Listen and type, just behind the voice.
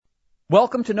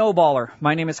Welcome to No Baller.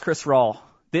 My name is Chris Rawl.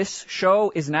 This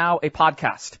show is now a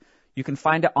podcast. You can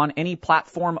find it on any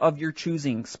platform of your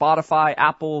choosing. Spotify,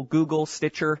 Apple, Google,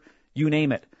 Stitcher, you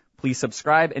name it. Please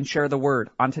subscribe and share the word.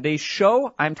 On today's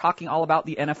show, I'm talking all about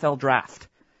the NFL draft.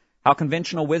 How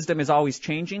conventional wisdom is always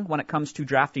changing when it comes to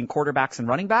drafting quarterbacks and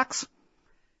running backs.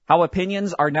 How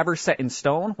opinions are never set in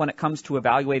stone when it comes to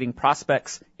evaluating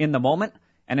prospects in the moment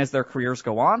and as their careers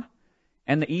go on.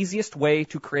 And the easiest way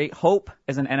to create hope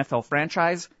as an NFL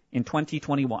franchise in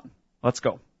 2021. Let's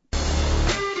go.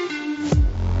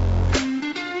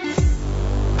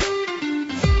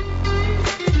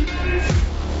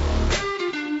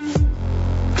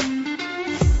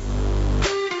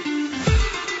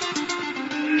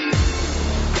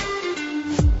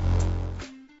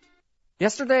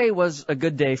 Yesterday was a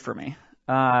good day for me.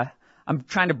 I'm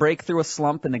trying to break through a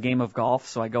slump in the game of golf,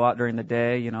 so I go out during the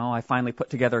day, I finally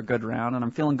put together a good round, and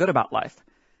I'm feeling good about life.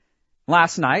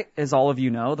 Last night, as all of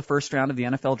you know, the first round of the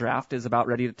NFL draft is about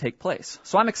ready to take place,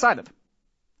 so I'm excited.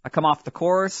 I come off the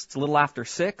course, it's a little after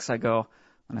 6, I go,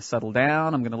 I'm going to settle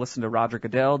down, I'm going to listen to Roger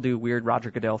Goodell, do weird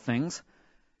Roger Goodell things,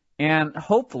 and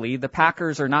hopefully the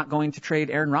Packers are not going to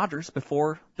trade Aaron Rodgers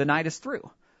before the night is through.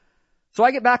 So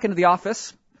I get back into the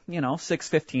office,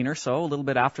 6:15 or so, a little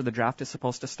bit after the draft is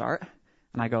supposed to start.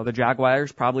 And I go, the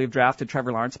Jaguars probably have drafted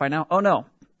Trevor Lawrence by now. Oh, no.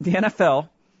 The NFL,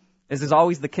 as is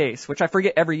always the case, which I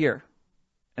forget every year.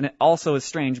 And it also is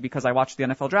strange because I watch the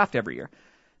NFL draft every year.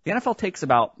 The NFL takes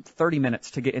about 30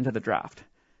 minutes to get into the draft.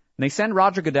 And they send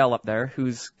Roger Goodell up there,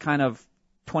 who's kind of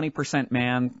 20%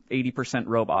 man, 80%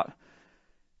 robot.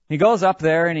 He goes up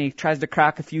there and he tries to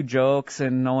crack a few jokes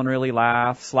and no one really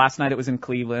laughs. Last night it was in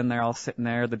Cleveland. They're all sitting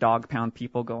there, the dog pound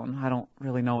people going, I don't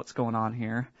really know what's going on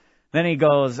here. Then he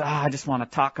goes, I just want to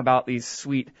talk about these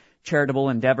sweet charitable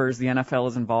endeavors the NFL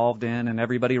is involved in, and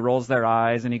everybody rolls their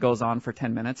eyes, and he goes on for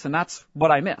 10 minutes, and that's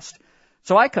what I missed.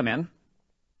 So I come in,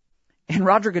 and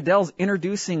Roger Goodell's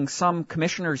introducing some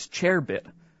commissioner's chair bit,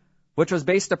 which was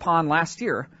based upon last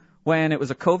year when it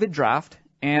was a COVID draft,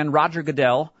 and Roger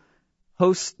Goodell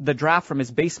hosts the draft from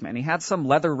his basement. He had some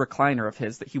leather recliner of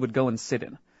his that he would go and sit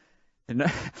in.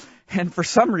 And for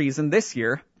some reason this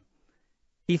year,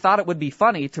 he thought it would be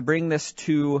funny to bring this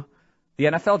to the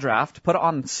NFL draft, put it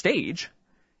on stage,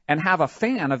 and have a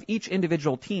fan of each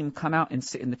individual team come out and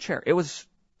sit in the chair. It was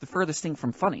the furthest thing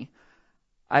from funny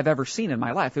I've ever seen in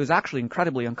my life. It was actually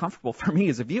incredibly uncomfortable for me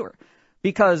as a viewer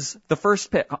because the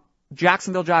first pick,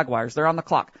 Jacksonville Jaguars, they're on the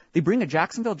clock. They bring a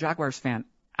Jacksonville Jaguars fan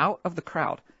out of the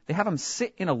crowd. They have him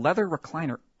sit in a leather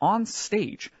recliner on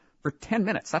stage for 10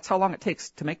 minutes. That's how long it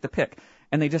takes to make the pick.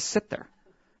 And they just sit there.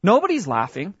 Nobody's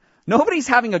laughing. Nobody's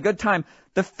having a good time.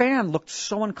 The fan looked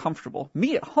so uncomfortable.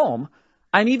 Me at home,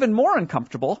 I'm even more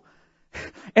uncomfortable.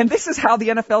 And this is how the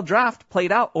NFL draft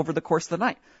played out over the course of the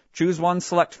night. Choose one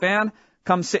select fan,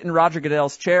 come sit in Roger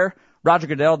Goodell's chair. Roger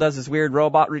Goodell does his weird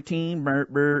robot routine,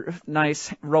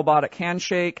 nice robotic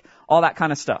handshake, all that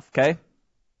kind of stuff, okay?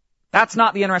 That's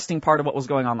not the interesting part of what was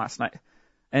going on last night.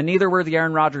 And neither were the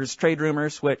Aaron Rodgers trade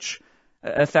rumors, which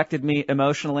affected me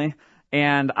emotionally.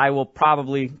 And I will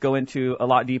probably go into a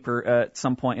lot deeper at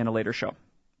some point in a later show.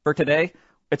 For today,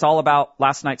 it's all about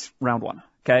last night's round one,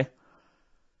 okay?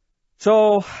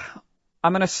 So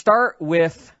I'm going to start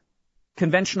with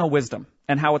conventional wisdom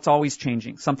and how it's always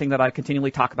changing, something that I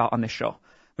continually talk about on this show.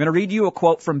 I'm going to read you a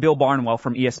quote from Bill Barnwell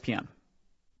from ESPN.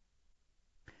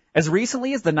 As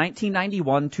recently as the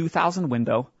 1991-2000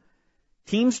 window,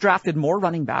 teams drafted more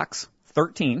running backs,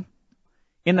 13,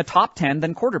 in the top 10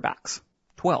 than quarterbacks,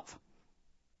 12.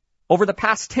 Over the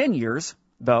past 10 years,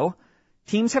 though,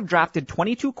 teams have drafted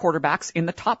 22 quarterbacks in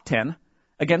the top 10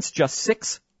 against just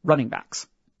 6 running backs.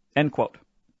 End quote.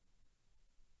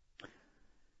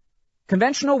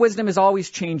 Conventional wisdom is always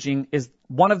changing is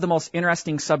one of the most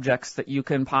interesting subjects that you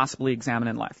can possibly examine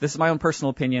in life. This is my own personal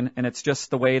opinion, and it's just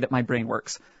the way that my brain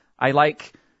works. I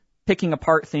like picking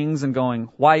apart things and going,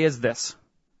 why is this?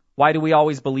 Why do we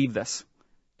always believe this?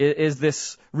 Is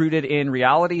this rooted in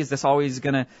reality? Is this always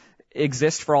going to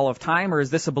exist for all of time, or is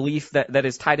this a belief that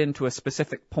is tied into a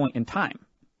specific point in time?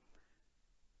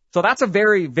 So that's a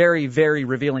very, very, very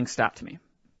revealing stat to me.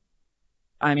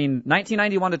 I mean,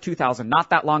 1991 to 2000, not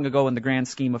that long ago in the grand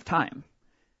scheme of time.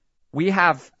 We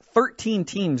have 13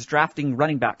 teams drafting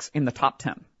running backs in the top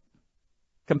 10,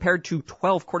 compared to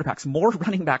 12 quarterbacks, more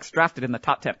running backs drafted in the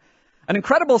top 10. An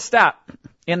incredible stat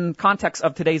in context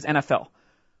of today's NFL.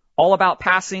 All about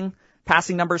passing.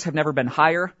 Passing numbers have never been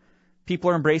higher.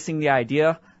 People are embracing the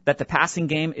idea that the passing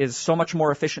game is so much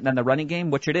more efficient than the running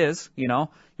game, which it is.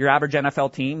 Your average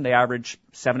NFL team, they average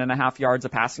 7.5 yards a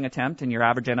passing attempt, and your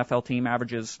average NFL team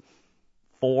averages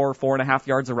 4.5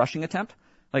 yards a rushing attempt.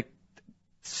 Like,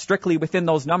 strictly within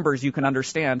those numbers, you can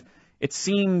understand it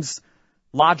seems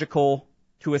logical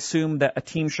to assume that a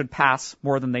team should pass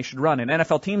more than they should run. And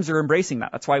NFL teams are embracing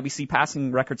that. That's why we see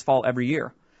passing records fall every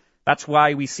year. That's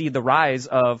why we see the rise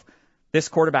of this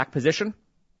quarterback position.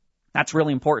 That's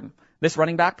really important. This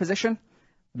running back position,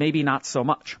 maybe not so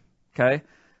much. Okay.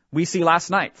 We see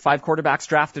last night 5 quarterbacks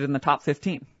drafted in the top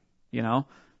 15.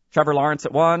 Trevor Lawrence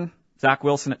at 1, Zach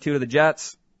Wilson at 2 to the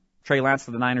Jets, Trey Lance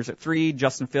to the Niners at 3,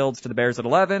 Justin Fields to the Bears at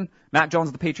 11, Mac Jones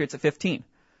to the Patriots at 15.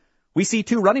 We see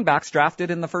 2 running backs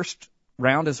drafted in the first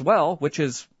round as well, which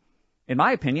is, in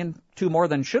my opinion, 2 more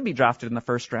than should be drafted in the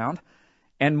first round,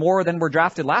 and more than were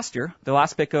drafted last year. The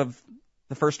last pick of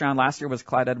the first round last year was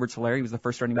Clyde Edwards-Helaire. He was the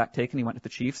first running back taken. He went to the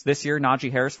Chiefs. This year,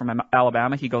 Najee Harris from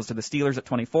Alabama, he goes to the Steelers at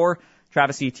 24.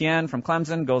 Travis Etienne from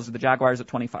Clemson goes to the Jaguars at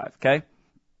 25. Okay?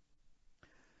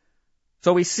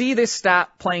 So we see this stat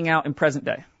playing out in present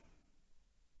day.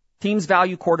 Teams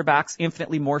value quarterbacks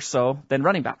infinitely more so than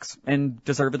running backs, and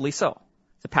deservedly so.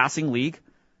 It's a passing league.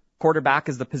 Quarterback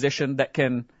is the position that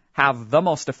can have the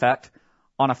most effect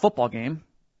on a football game.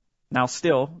 Now,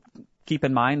 still, keep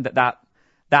in mind that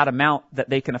amount that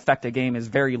they can affect a game is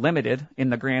very limited in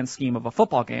the grand scheme of a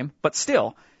football game, but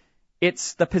still,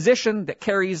 it's the position that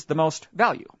carries the most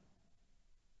value.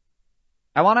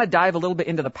 I want to dive a little bit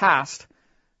into the past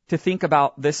to think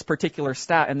about this particular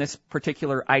stat and this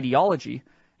particular ideology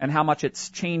and how much it's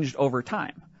changed over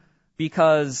time.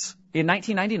 Because in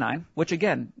 1999, which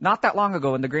again, not that long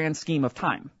ago in the grand scheme of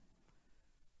time,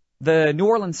 the New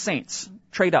Orleans Saints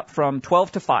trade up from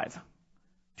 12 to 5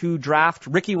 to draft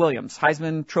Ricky Williams,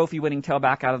 Heisman Trophy winning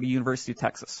tailback out of the University of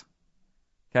Texas.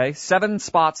 Okay, 7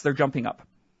 spots, they're jumping up.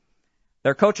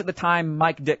 Their coach at the time,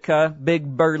 Mike Ditka, big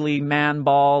burly man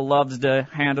ball, loves to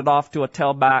hand it off to a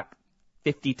tailback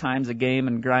 50 times a game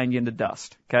and grind you into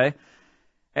dust. Okay,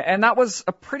 and that was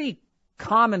a pretty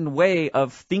common way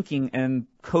of thinking and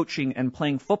coaching and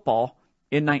playing football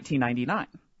in 1999.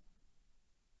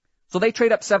 So they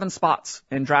trade up 7 spots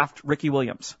and draft Ricky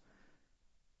Williams.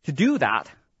 To do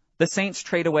that, the Saints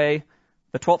trade away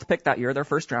the 12th pick that year, their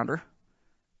first rounder,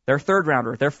 their 3rd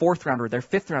rounder, their 4th rounder, their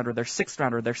 5th rounder, their 6th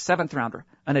rounder, their 7th rounder,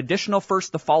 an additional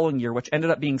first the following year, which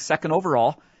ended up being 2nd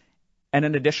overall, and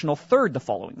an additional 3rd the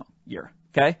following year.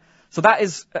 Okay? So that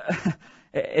is,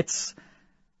 it's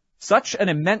such an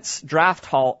immense draft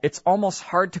haul, it's almost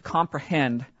hard to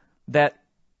comprehend that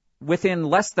within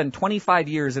less than 25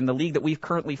 years in the league that we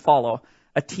currently follow,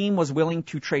 a team was willing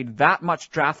to trade that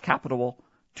much draft capital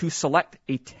to select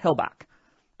a tailback,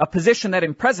 a position that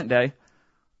in present day,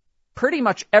 pretty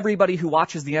much everybody who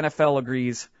watches the NFL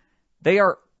agrees they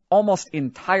are almost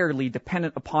entirely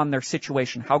dependent upon their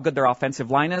situation, how good their offensive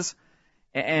line is,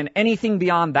 and anything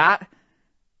beyond that,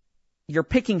 you're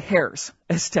picking hairs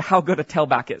as to how good a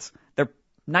tailback is.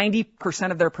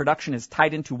 90% of their production is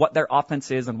tied into what their offense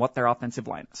is and what their offensive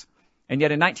line is. And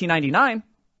yet in 1999,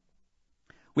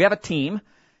 we have a team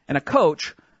and a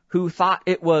coach who thought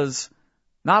it was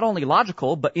not only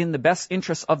logical, but in the best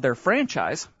interest of their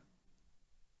franchise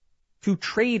to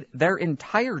trade their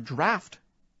entire draft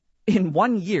in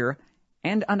 1 year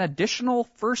and an additional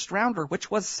first rounder,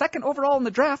 which was 2nd overall in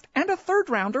the draft, and a 3rd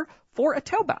rounder for a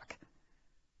tailback.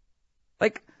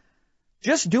 Like,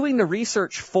 just doing the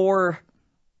research for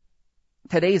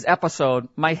today's episode,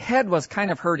 my head was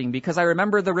kind of hurting because I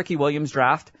remember the Ricky Williams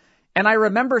draft, and I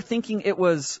remember thinking it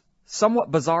was somewhat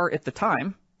bizarre at the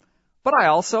time. But I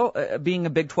also, being a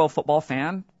Big 12 football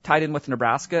fan, tied in with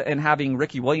Nebraska, and having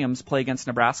Ricky Williams play against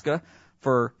Nebraska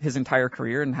for his entire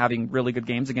career and having really good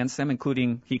games against them,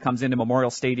 including he comes into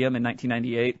Memorial Stadium in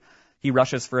 1998. He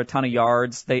rushes for a ton of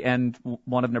yards. They end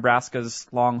one of Nebraska's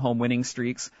long home winning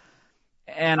streaks.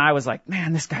 And I was like,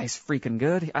 man, this guy's freaking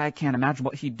good. I can't imagine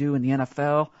what he'd do in the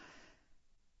NFL.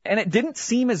 And it didn't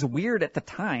seem as weird at the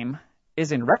time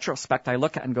as in retrospect I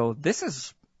look at and go, this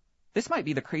might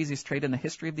be the craziest trade in the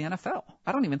history of the NFL.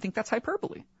 I don't even think that's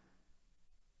hyperbole.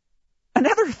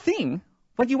 Another thing,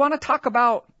 when you want to talk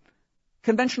about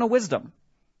conventional wisdom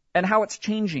and how it's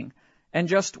changing and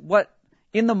just what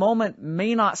in the moment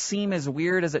may not seem as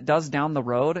weird as it does down the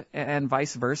road and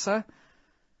vice versa,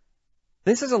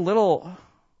 this is a little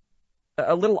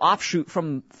offshoot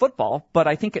from football, but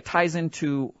I think it ties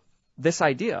into this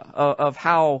idea of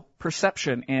how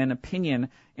perception and opinion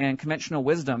and conventional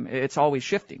wisdom, it's always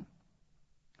shifting.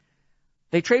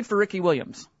 They trade for Ricky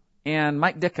Williams and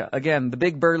Mike Ditka, again, the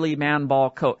big burly man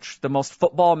ball coach, the most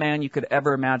football man you could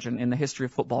ever imagine in the history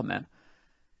of football men.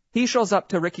 He shows up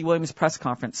to Ricky Williams' press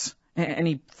conference, and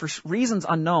he, for reasons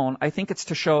unknown, I think it's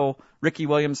to show Ricky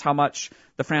Williams how much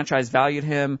the franchise valued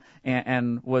him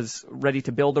and was ready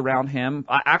to build around him.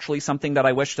 Actually, something that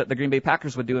I wish that the Green Bay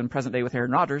Packers would do in present day with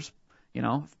Aaron Rodgers. You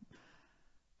know,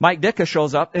 Mike Ditka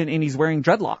shows up and he's wearing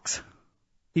dreadlocks.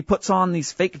 He puts on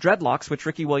these fake dreadlocks, which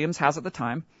Ricky Williams has at the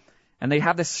time, and they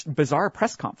have this bizarre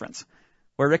press conference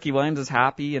where Ricky Williams is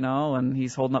happy, you know, and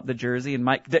he's holding up the jersey, and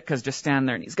Mike Ditka's just standing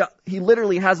there, and he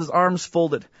literally has his arms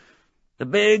folded. The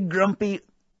big grumpy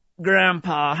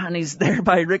grandpa, and he's there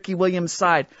by Ricky Williams'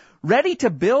 side, ready to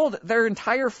build their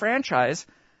entire franchise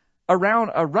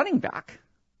around a running back.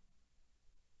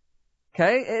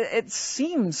 Okay? It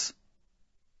seems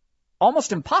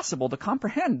almost impossible to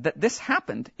comprehend that this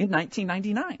happened in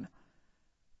 1999.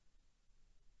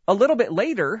 A little bit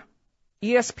later,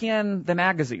 ESPN, the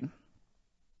magazine,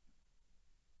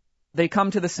 they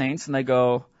come to the Saints and they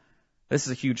go, this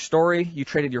is a huge story. You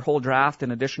traded your whole draft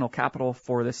and additional capital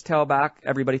for this tailback.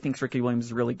 Everybody thinks Ricky Williams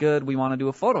is really good. We want to do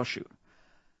a photo shoot.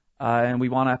 And we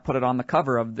want to put it on the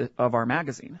cover of our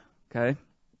magazine. Okay?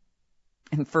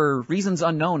 And for reasons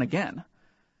unknown again,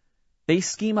 they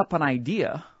scheme up an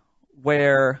idea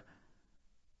where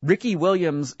Ricky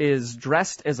Williams is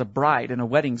dressed as a bride in a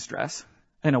wedding dress,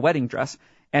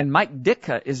 and Mike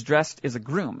Ditka is dressed as a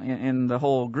groom in the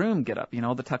whole groom getup, you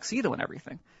know, the tuxedo and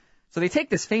everything. So they take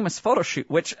this famous photo shoot,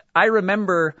 which I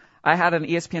remember I had an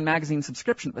ESPN magazine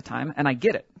subscription at the time, and I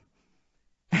get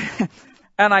it.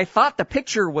 And I thought the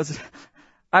picture was,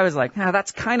 I was like,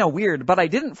 that's kind of weird, but I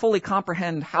didn't fully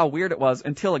comprehend how weird it was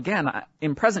until, again,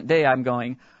 in present day, I'm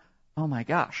going, oh my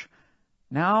gosh.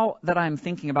 Now that I'm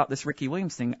thinking about this Ricky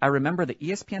Williams thing, I remember the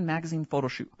ESPN magazine photo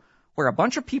shoot where a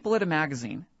bunch of people at a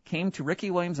magazine came to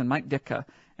Ricky Williams and Mike Ditka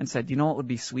and said, you know what would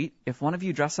be sweet? If one of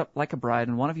you dress up like a bride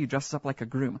and one of you dresses up like a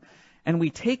groom, and we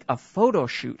take a photo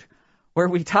shoot where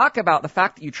we talk about the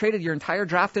fact that you traded your entire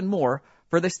draft and more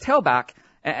for this tailback,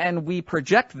 and we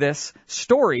project this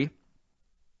story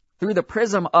through the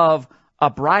prism of a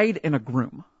bride and a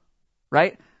groom,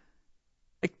 right?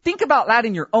 Like, think about that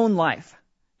in your own life.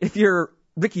 If you're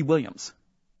Ricky Williams,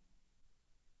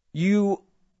 you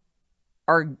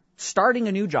are starting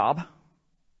a new job,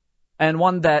 and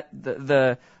one that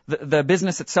the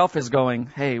business itself is going,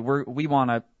 hey, we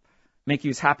want to make you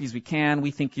as happy as we can.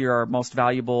 We think you're our most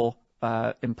valuable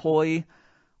employee.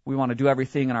 We want to do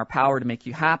everything in our power to make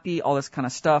you happy, all this kind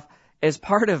of stuff. As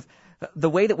part of the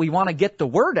way that we want to get the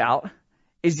word out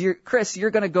is, Chris,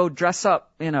 you're going to go dress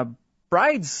up in a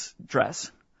bride's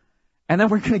dress, and then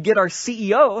we're going to get our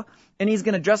CEO, and he's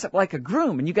going to dress up like a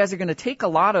groom, and you guys are going to take a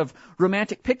lot of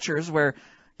romantic pictures where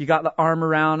you got the arm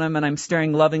around him, and I'm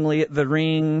staring lovingly at the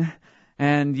ring,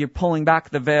 and you're pulling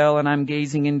back the veil, and I'm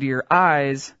gazing into your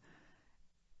eyes.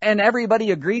 And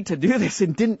everybody agreed to do this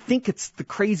and didn't think it's the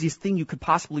craziest thing you could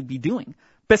possibly be doing,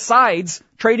 besides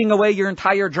trading away your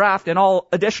entire draft and all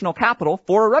additional capital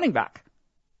for a running back.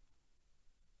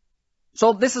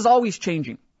 So this is always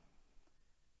changing.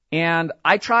 And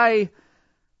I try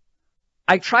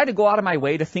to go out of my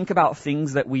way to think about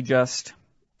things that we just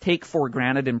take for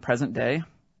granted in present day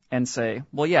and say,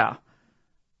 well, yeah,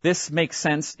 this makes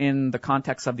sense in the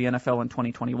context of the NFL in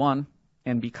 2021.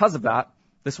 And because of that,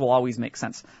 this will always make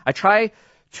sense. I try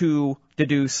to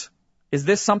deduce, is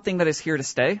this something that is here to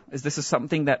stay? Is this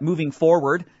something that moving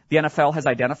forward, the NFL has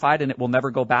identified and it will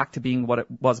never go back to being what it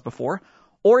was before?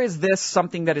 Or is this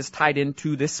something that is tied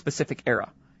into this specific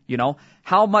era? You know,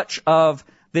 how much of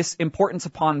this importance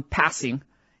upon passing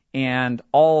and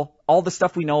all the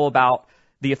stuff we know about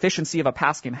the efficiency of a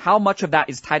pass game, how much of that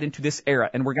is tied into this era?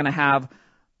 And we're going to have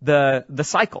the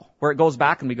cycle where it goes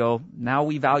back and we go, now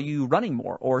we value running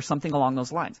more or something along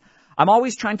those lines. I'm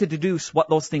always trying to deduce what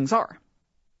those things are.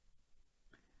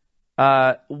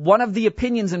 One of the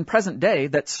opinions in present day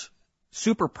that's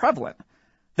super prevalent,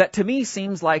 that to me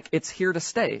seems like it's here to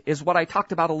stay, is what I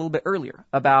talked about a little bit earlier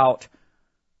about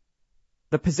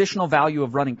the positional value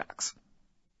of running backs,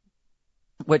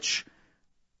 which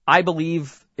I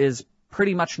believe is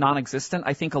pretty much non-existent.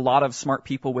 I think a lot of smart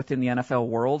people within the NFL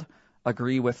world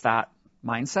agree with that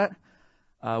mindset.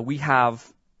 We have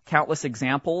countless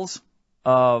examples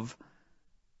of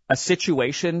a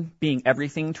situation being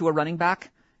everything to a running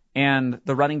back and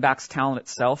the running back's talent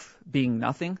itself being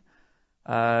nothing.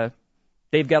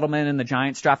 Dave Gettleman and the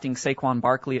Giants drafting Saquon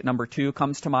Barkley at number 2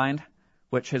 comes to mind,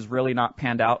 which has really not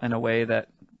panned out in a way that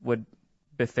would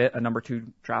befit a number 2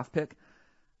 draft pick.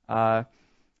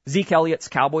 Zeke Elliott's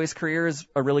Cowboys career is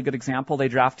a really good example. They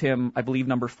draft him, I believe,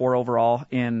 number 4 overall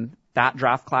in that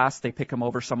draft class. They pick him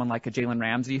over someone like a Jalen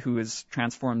Ramsey, who has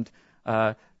transformed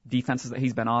defenses that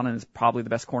he's been on and is probably the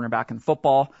best cornerback in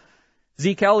football.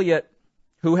 Zeke Elliott,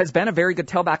 who has been a very good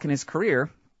tailback in his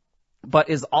career, but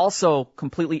is also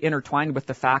completely intertwined with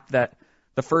the fact that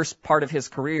the first part of his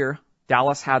career,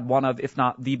 Dallas had one of, if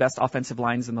not the best offensive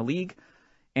lines in the league.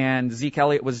 And Zeke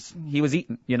Elliott was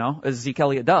eaten, as Zeke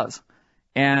Elliott does.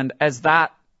 And as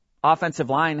that offensive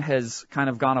line has kind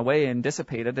of gone away and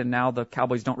dissipated, and now the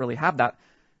Cowboys don't really have that,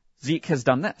 Zeke has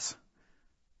done this.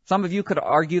 Some of you could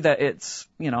argue that it's,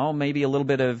 maybe a little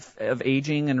bit of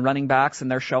aging and running backs and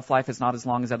their shelf life is not as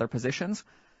long as other positions.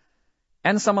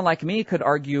 And someone like me could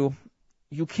argue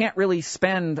you can't really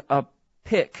spend a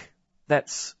pick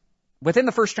that's within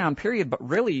the first round period, but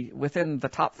really within the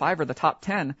top 5 or the top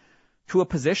 10 to a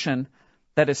position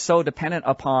that is so dependent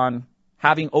upon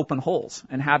having open holes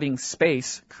and having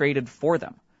space created for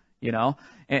them,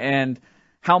 and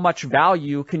how much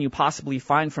value can you possibly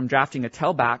find from drafting a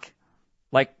tailback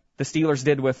like the Steelers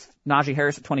did with Najee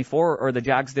Harris at 24 or the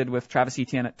Jags did with Travis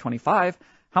Etienne at 25?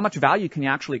 How much value can you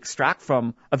actually extract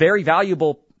from a very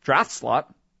valuable draft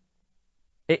slot?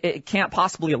 It can't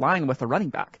possibly align with a running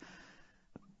back.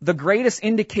 The greatest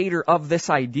indicator of this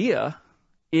idea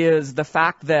is the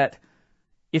fact that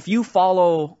if you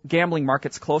follow gambling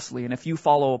markets closely and if you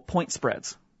follow point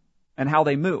spreads and how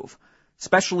they move,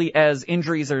 especially as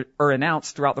injuries are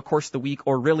announced throughout the course of the week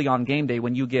or really on game day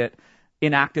when you get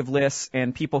inactive lists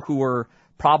and people who are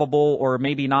probable or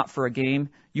maybe not for a game,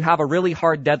 you have a really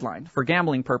hard deadline for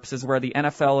gambling purposes where the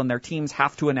NFL and their teams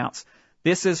have to announce,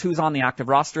 this is who's on the active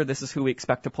roster, this is who we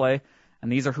expect to play,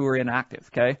 and these are who are inactive,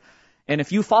 okay? And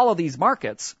if you follow these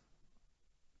markets,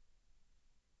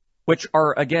 which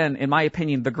are, again, in my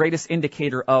opinion, the greatest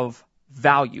indicator of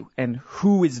value and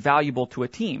who is valuable to a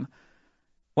team,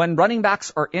 when running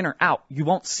backs are in or out, you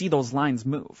won't see those lines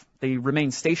move. They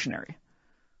remain stationary.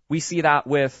 We see that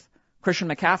with Christian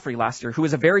McCaffrey last year, who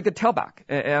is a very good tailback.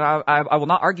 And I will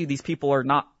not argue these people are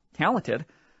not talented,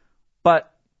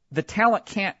 but the talent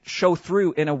can't show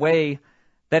through in a way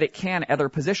that it can other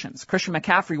positions. Christian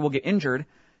McCaffrey will get injured,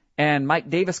 and Mike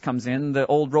Davis comes in, the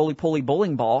old roly-poly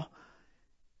bowling ball,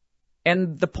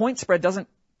 and the point spread doesn't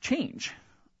change.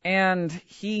 And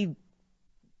he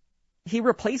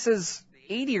replaces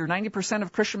 80 or 90%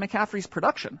 of Christian McCaffrey's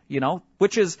production,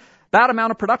 which is that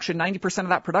amount of production, 90% of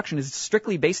that production is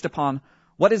strictly based upon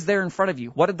what is there in front of you.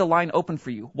 What did the line open for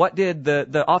you? What did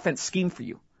the offense scheme for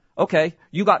you? Okay,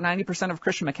 you got 90% of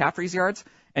Christian McCaffrey's yards,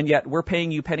 and yet we're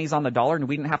paying you pennies on the dollar and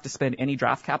we didn't have to spend any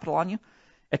draft capital on you.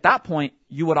 At that point,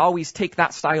 you would always take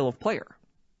that style of player.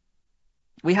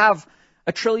 We have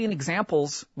a trillion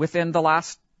examples within the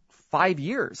last 5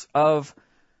 years of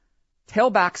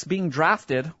tailbacks being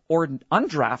drafted or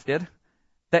undrafted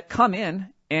that come in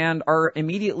and are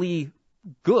immediately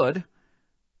good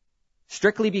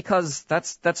strictly because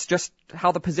that's just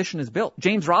how the position is built.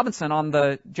 James Robinson on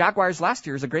the Jaguars last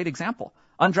year is a great example.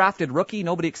 Undrafted rookie,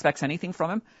 nobody expects anything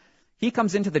from him. He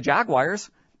comes into the Jaguars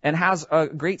and has a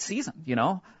great season,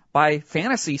 By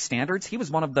fantasy standards, he was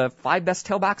one of the 5 best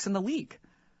tailbacks in the league.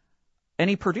 And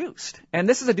he produced. And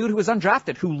this is a dude who was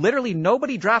undrafted, who literally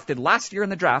nobody drafted last year in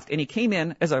the draft, and he came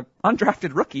in as an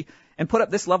undrafted rookie and put up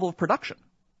this level of production.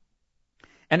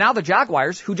 And now the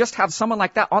Jaguars, who just have someone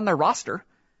like that on their roster,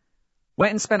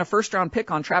 went and spent a first-round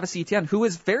pick on Travis Etienne, who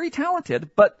is very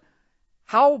talented, but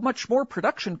how much more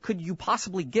production could you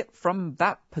possibly get from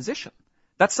that position?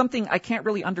 That's something I can't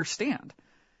really understand.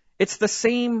 It's the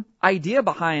same idea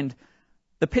behind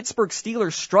the Pittsburgh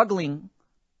Steelers struggling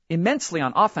immensely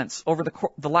on offense over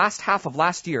the last half of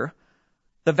last year,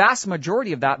 the vast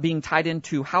majority of that being tied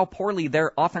into how poorly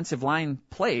their offensive line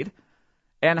played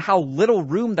and how little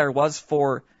room there was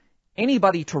for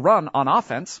anybody to run on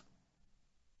offense.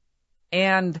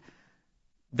 And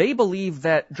they believe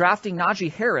that drafting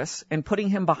Najee Harris and putting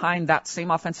him behind that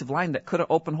same offensive line that could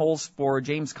have opened holes for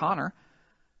James Conner,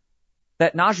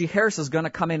 that Najee Harris is going to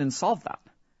come in and solve that.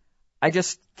 I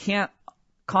just can't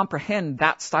comprehend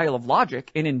that style of logic.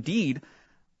 And indeed,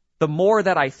 the more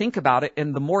that I think about it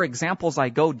and the more examples I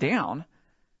go down,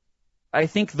 I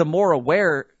think the more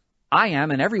aware I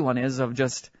am and everyone is of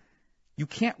just, you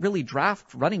can't really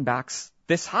draft running backs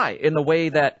this high in the way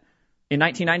that in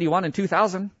 1991 and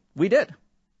 2000 we did.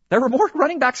 There were more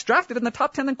running backs drafted in the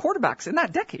top 10 than quarterbacks in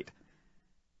that decade.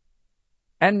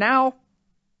 And now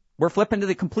we're flipping to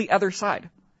the complete other side.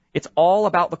 It's all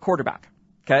about the quarterback.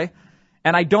 Okay?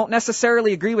 And I don't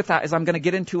necessarily agree with that, as I'm going to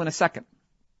get into in a second.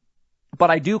 But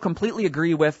I do completely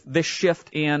agree with this shift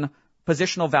in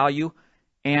positional value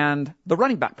and the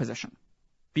running back position,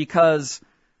 because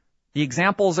the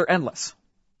examples are endless.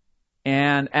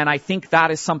 And I think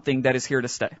that is something that is here to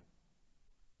stay.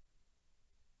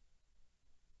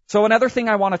 So another thing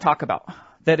I want to talk about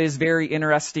that is very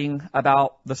interesting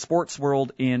about the sports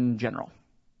world in general.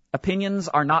 Opinions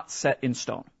are not set in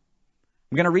stone.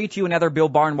 I'm going to read to you another Bill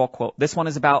Barnwell quote. This one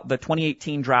is about the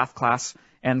 2018 draft class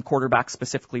and quarterbacks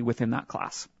specifically within that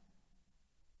class.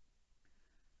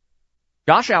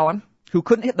 Josh Allen, who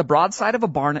couldn't hit the broadside of a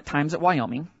barn at times at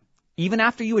Wyoming, even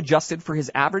after you adjusted for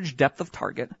his average depth of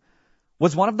target,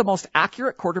 was one of the most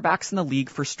accurate quarterbacks in the league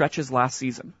for stretches last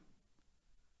season.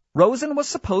 Rosen was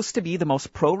supposed to be the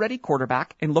most pro-ready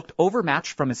quarterback and looked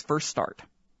overmatched from his first start.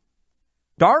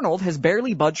 Darnold has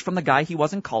barely budged from the guy he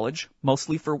was in college,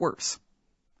 mostly for worse.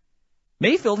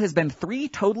 Mayfield has been 3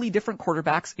 totally different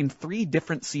quarterbacks in 3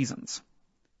 different seasons.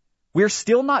 We're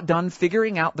still not done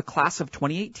figuring out the class of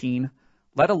 2018,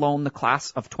 let alone the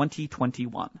class of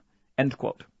 2021. End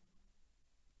quote.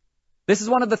 This is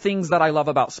one of the things that I love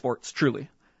about sports, truly.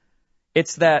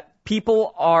 It's that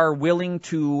people are willing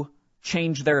to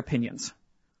change their opinions,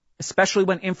 especially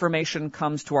when information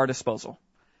comes to our disposal.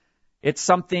 It's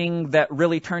something that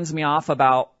really turns me off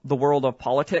about the world of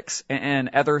politics and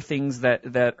other things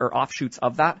that are offshoots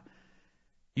of that.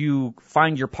 You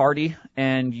find your party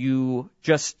and you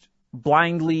just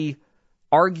blindly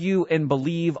argue and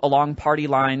believe along party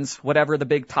lines, whatever the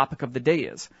big topic of the day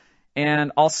is.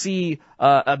 And I'll see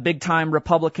a big-time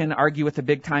Republican argue with a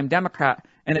big-time Democrat,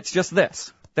 and it's just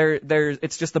this.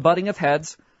 It's just the butting of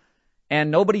heads,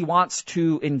 and nobody wants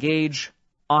to engage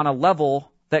on a level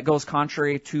that goes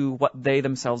contrary to what they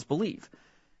themselves believe.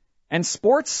 And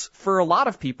sports, for a lot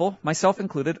of people, myself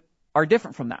included, are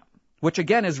different from that, which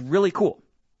again is really cool.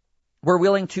 We're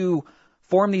willing to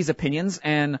form these opinions,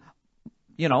 and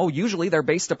usually they're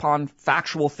based upon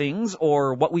factual things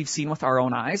or what we've seen with our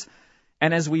own eyes.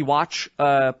 And as we watch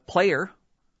a player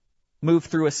move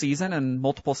through a season and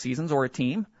multiple seasons or a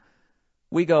team,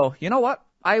 we go, you know what?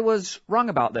 I was wrong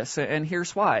about this, and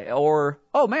here's why. Or,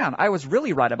 oh man, I was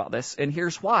really right about this, and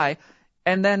here's why.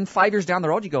 And then 5 years down the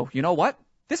road, you go, you know what?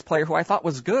 This player who I thought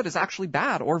was good is actually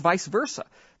bad, or vice versa.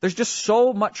 There's just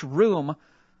so much room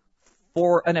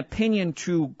for an opinion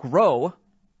to grow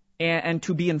and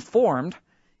to be informed,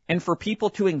 and for people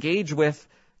to engage with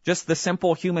just the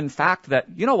simple human fact that,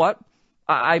 you know what?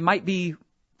 I might be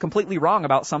completely wrong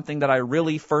about something that I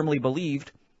really firmly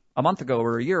believed a month ago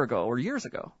or a year ago or years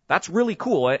ago. That's really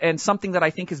cool, and something that I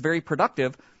think is very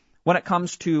productive when it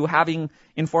comes to having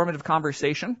informative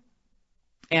conversation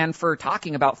and for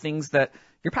talking about things that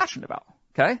you're passionate about,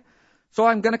 okay? So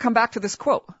I'm going to come back to this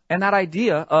quote and that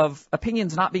idea of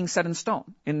opinions not being set in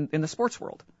stone in the sports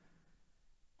world.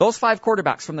 Those 5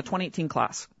 quarterbacks from the 2018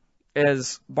 class,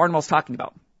 as Barnwell's talking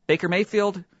about, Baker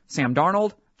Mayfield, Sam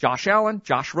Darnold, Josh Allen,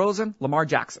 Josh Rosen, Lamar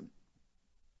Jackson.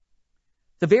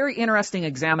 It's a very interesting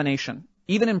examination,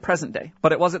 even in present day,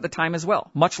 but it was at the time as well,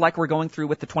 much like we're going through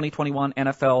with the 2021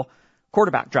 NFL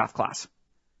quarterback draft class.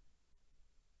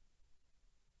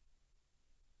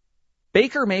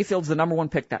 Baker Mayfield's the number 1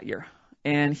 pick that year,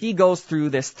 and he goes through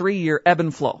this 3-year ebb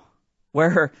and flow,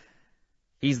 where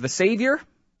he's the savior.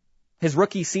 His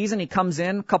rookie season, he comes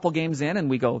in, a couple games in, and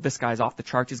we go, this guy's off the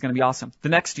charts, he's going to be awesome. The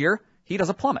next year, he does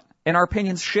a plummet, and our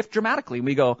opinions shift dramatically.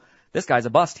 We go, this guy's a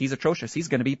bust, he's atrocious, he's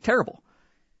going to be terrible.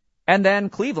 And then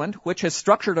Cleveland, which has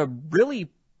structured a really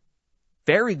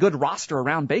very good roster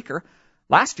around Baker,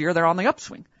 last year they're on the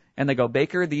upswing. And they go,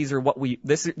 Baker, these are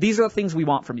the things we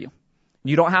want from you.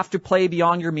 You don't have to play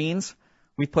beyond your means.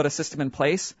 We've put a system in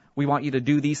place. We want you to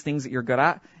do these things that you're good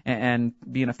at and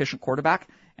be an efficient quarterback.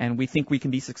 And we think we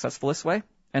can be successful this way.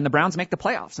 And the Browns make the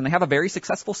playoffs, and they have a very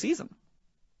successful season.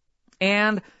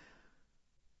 And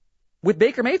with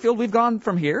Baker Mayfield, we've gone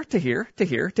from here to here to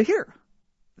here to here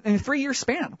in a 3-year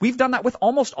span. We've done that with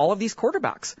almost all of these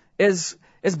quarterbacks, as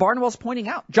Barnwell's pointing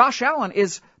out. Josh Allen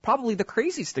is probably the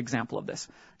craziest example of this.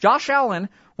 Josh Allen,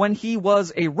 when he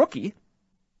was a rookie,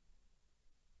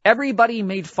 everybody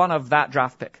made fun of that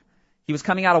draft pick. He was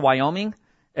coming out of Wyoming.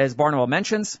 As Barnwell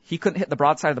mentions, he couldn't hit the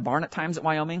broadside of the barn at times at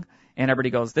Wyoming. And everybody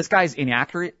goes, this guy's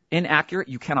inaccurate.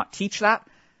 You cannot teach that.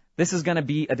 This is going to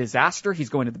be a disaster. He's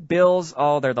going to the Bills.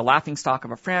 Oh, they're the laughingstock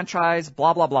of a franchise,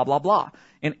 blah, blah, blah, blah, blah.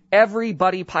 And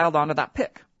everybody piled onto that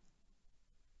pick.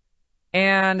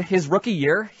 And his rookie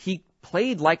year, he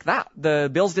played like that. The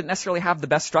Bills didn't necessarily have the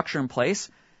best structure in place.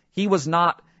 He was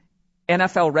not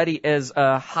NFL ready as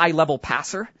a high-level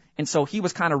passer. And so he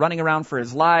was kind of running around for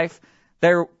his life.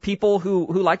 There are people who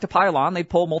like to pile on. They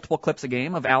pull multiple clips a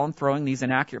game of Allen throwing these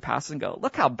inaccurate passes and go,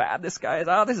 look how bad this guy is.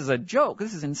 Oh, this is a joke.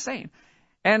 This is insane.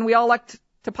 And we all liked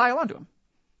to pile onto him.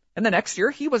 And the next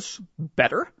year, he was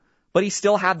better, but he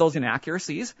still had those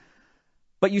inaccuracies.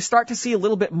 But you start to see a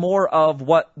little bit more of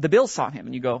what the Bills saw in him.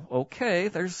 And you go, okay,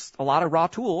 there's a lot of raw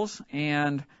tools.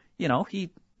 And, he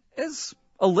is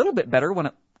a little bit better when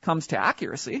it comes to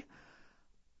accuracy.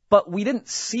 But we didn't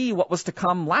see what was to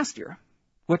come last year,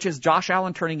 which is Josh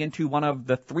Allen turning into one of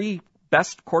the 3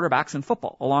 best quarterbacks in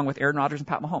football, along with Aaron Rodgers and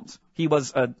Pat Mahomes. He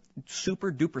was a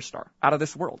super duper star out of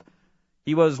this world.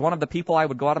 He was one of the people I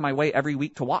would go out of my way every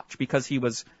week to watch because he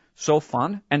was so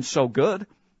fun and so good.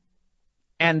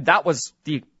 And that was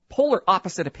the polar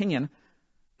opposite opinion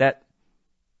that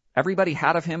everybody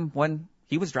had of him when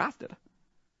he was drafted.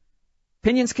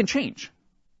 Opinions can change.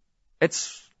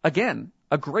 It's, again,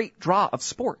 a great draw of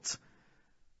sports.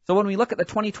 So when we look at the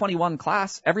 2021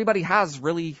 class, everybody has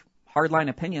really hardline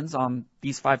opinions on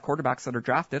these 5 quarterbacks that are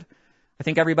drafted. I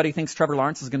think everybody thinks Trevor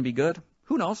Lawrence is going to be good.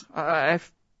 Who knows? I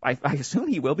assume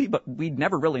he will be, but we'd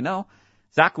never really know.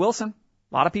 Zach Wilson,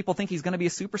 a lot of people think he's going to be a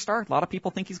superstar. A lot of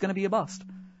people think he's going to be a bust.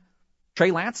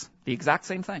 Trey Lance, the exact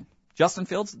same thing. Justin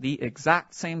Fields, the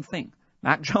exact same thing.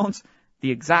 Mac Jones,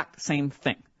 the exact same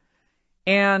thing.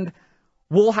 And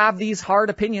we'll have these hard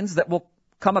opinions that will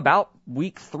come about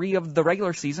week 3 of the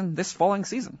regular season this following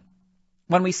season.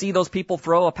 When we see those people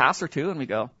throw a pass or two and we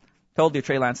go, told you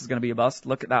Trey Lance is going to be a bust.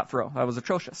 Look at that throw. That was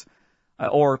atrocious.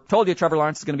 Or told you Trevor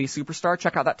Lawrence is going to be a superstar.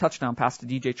 Check out that touchdown pass to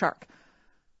DJ Chark.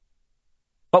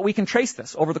 But we can trace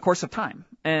this over the course of time.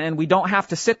 And we don't have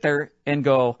to sit there and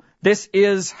go, this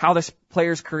is how this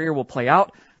player's career will play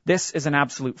out. This is an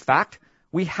absolute fact.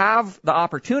 We have the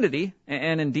opportunity,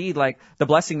 and indeed like the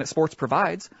blessing that sports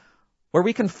provides, where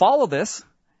we can follow this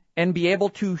and be able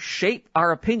to shape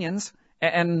our opinions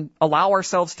and allow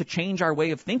ourselves to change our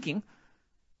way of thinking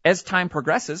as time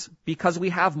progresses, because we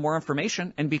have more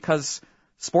information and because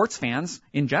sports fans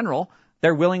in general,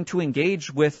 they're willing to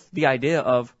engage with the idea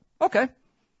of, okay,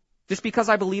 just because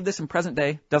I believe this in present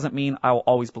day doesn't mean I will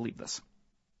always believe this.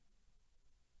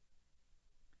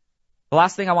 The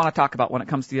last thing I want to talk about when it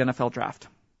comes to the NFL draft,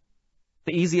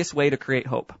 the easiest way to create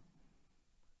hope.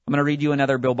 I'm going to read you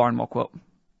another Bill Barnwell quote.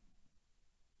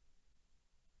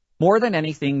 More than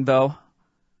anything, though,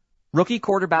 rookie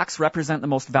quarterbacks represent the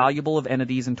most valuable of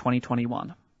entities in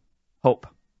 2021. Hope.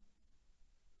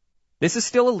 This is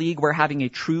still a league where having a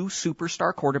true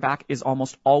superstar quarterback is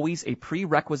almost always a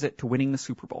prerequisite to winning the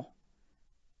Super Bowl.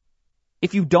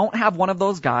 If you don't have one of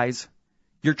those guys,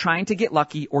 you're trying to get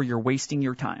lucky or you're wasting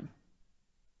your time.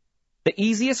 The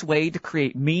easiest way to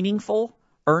create meaningful,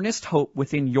 earnest hope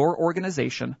within your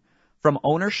organization, from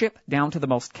ownership down to the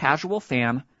most casual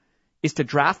fan, is to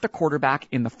draft a quarterback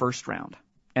in the first round.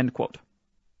 End quote.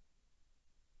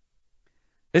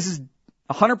 This is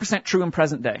 100% true in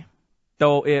present day,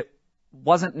 though it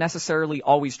wasn't necessarily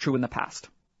always true in the past.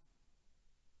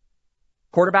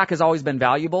 Quarterback has always been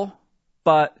valuable,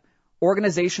 but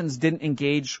organizations didn't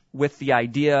engage with the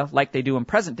idea like they do in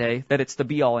present day that it's the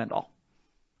be-all, end-all.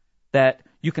 That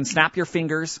you can snap your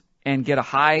fingers and get a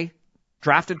high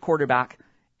drafted quarterback,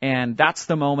 and that's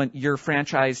the moment your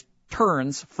franchise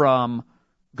turns from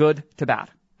good to bad.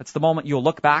 That's the moment you'll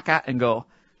look back at and go,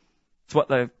 it's what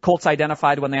the Colts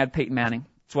identified when they had Peyton Manning.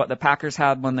 It's what the Packers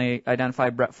had when they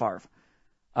identified Brett Favre.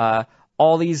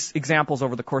 All these examples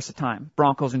over the course of time,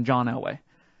 Broncos and John Elway.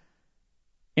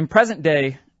 In present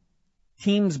day,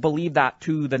 teams believe that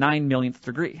to the 9 millionth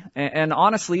degree. And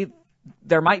honestly,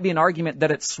 there might be an argument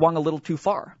that it's swung a little too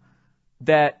far.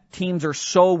 That teams are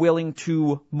so willing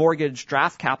to mortgage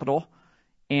draft capital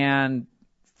and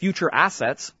future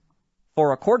assets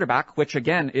for a quarterback, which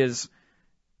again is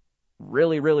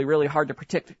really, really, really hard to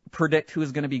predict who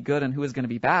is going to be good and who is going to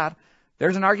be bad.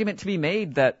 There's an argument to be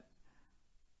made that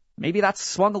maybe that's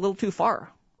swung a little too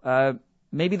far.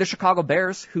 Maybe the Chicago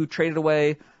Bears, who traded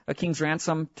away a king's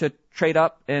ransom to trade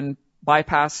up and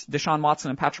bypass Deshaun Watson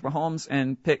and Patrick Mahomes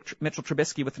and pick Mitchell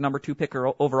Trubisky with the number 2 pick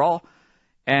overall.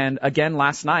 And again,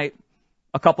 last night,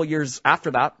 a couple years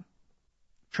after that,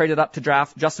 traded up to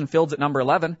draft Justin Fields at number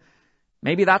 11.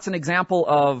 Maybe that's an example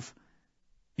of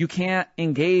you can't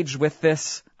engage with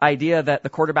this idea that the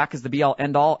quarterback is the be-all,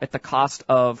 end-all at the cost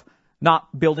of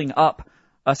not building up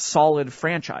a solid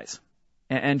franchise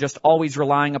and just always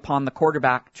relying upon the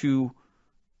quarterback to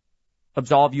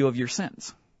absolve you of your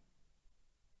sins.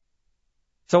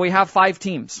 So we have 5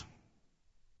 teams.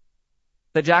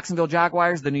 The Jacksonville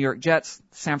Jaguars, the New York Jets,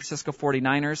 San Francisco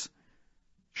 49ers,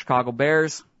 Chicago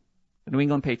Bears, the New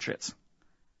England Patriots.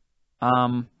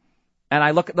 And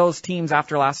I look at those teams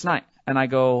after last night and I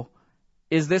go,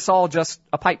 is this all just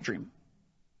a pipe dream?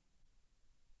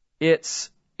 It's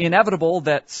inevitable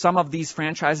that some of these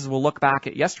franchises will look back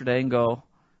at yesterday and go,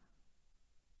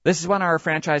 this is when our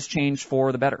franchise changed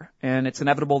for the better. And it's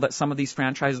inevitable that some of these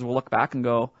franchises will look back and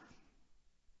go,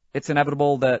 it's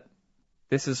inevitable that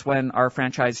this is when our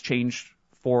franchise changed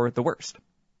for the worst.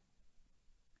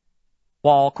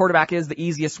 While quarterback is the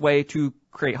easiest way to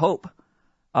create hope,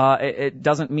 it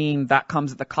doesn't mean that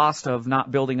comes at the cost of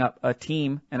not building up a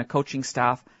team and a coaching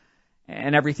staff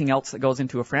and everything else that goes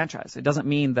into a franchise. It doesn't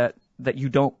mean that you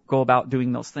don't go about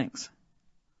doing those things.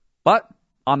 But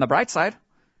on the bright side,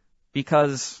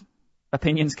 because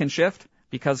opinions can shift,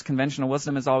 because conventional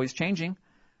wisdom is always changing,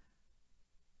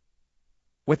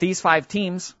 with these 5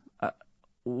 teams,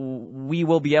 we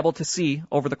will be able to see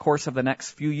over the course of the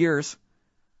next few years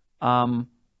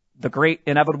the great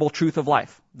inevitable truth of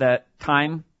life, that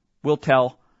time will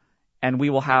tell, and we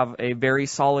will have a very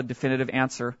solid, definitive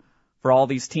answer for all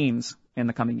these teams in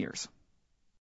the coming years.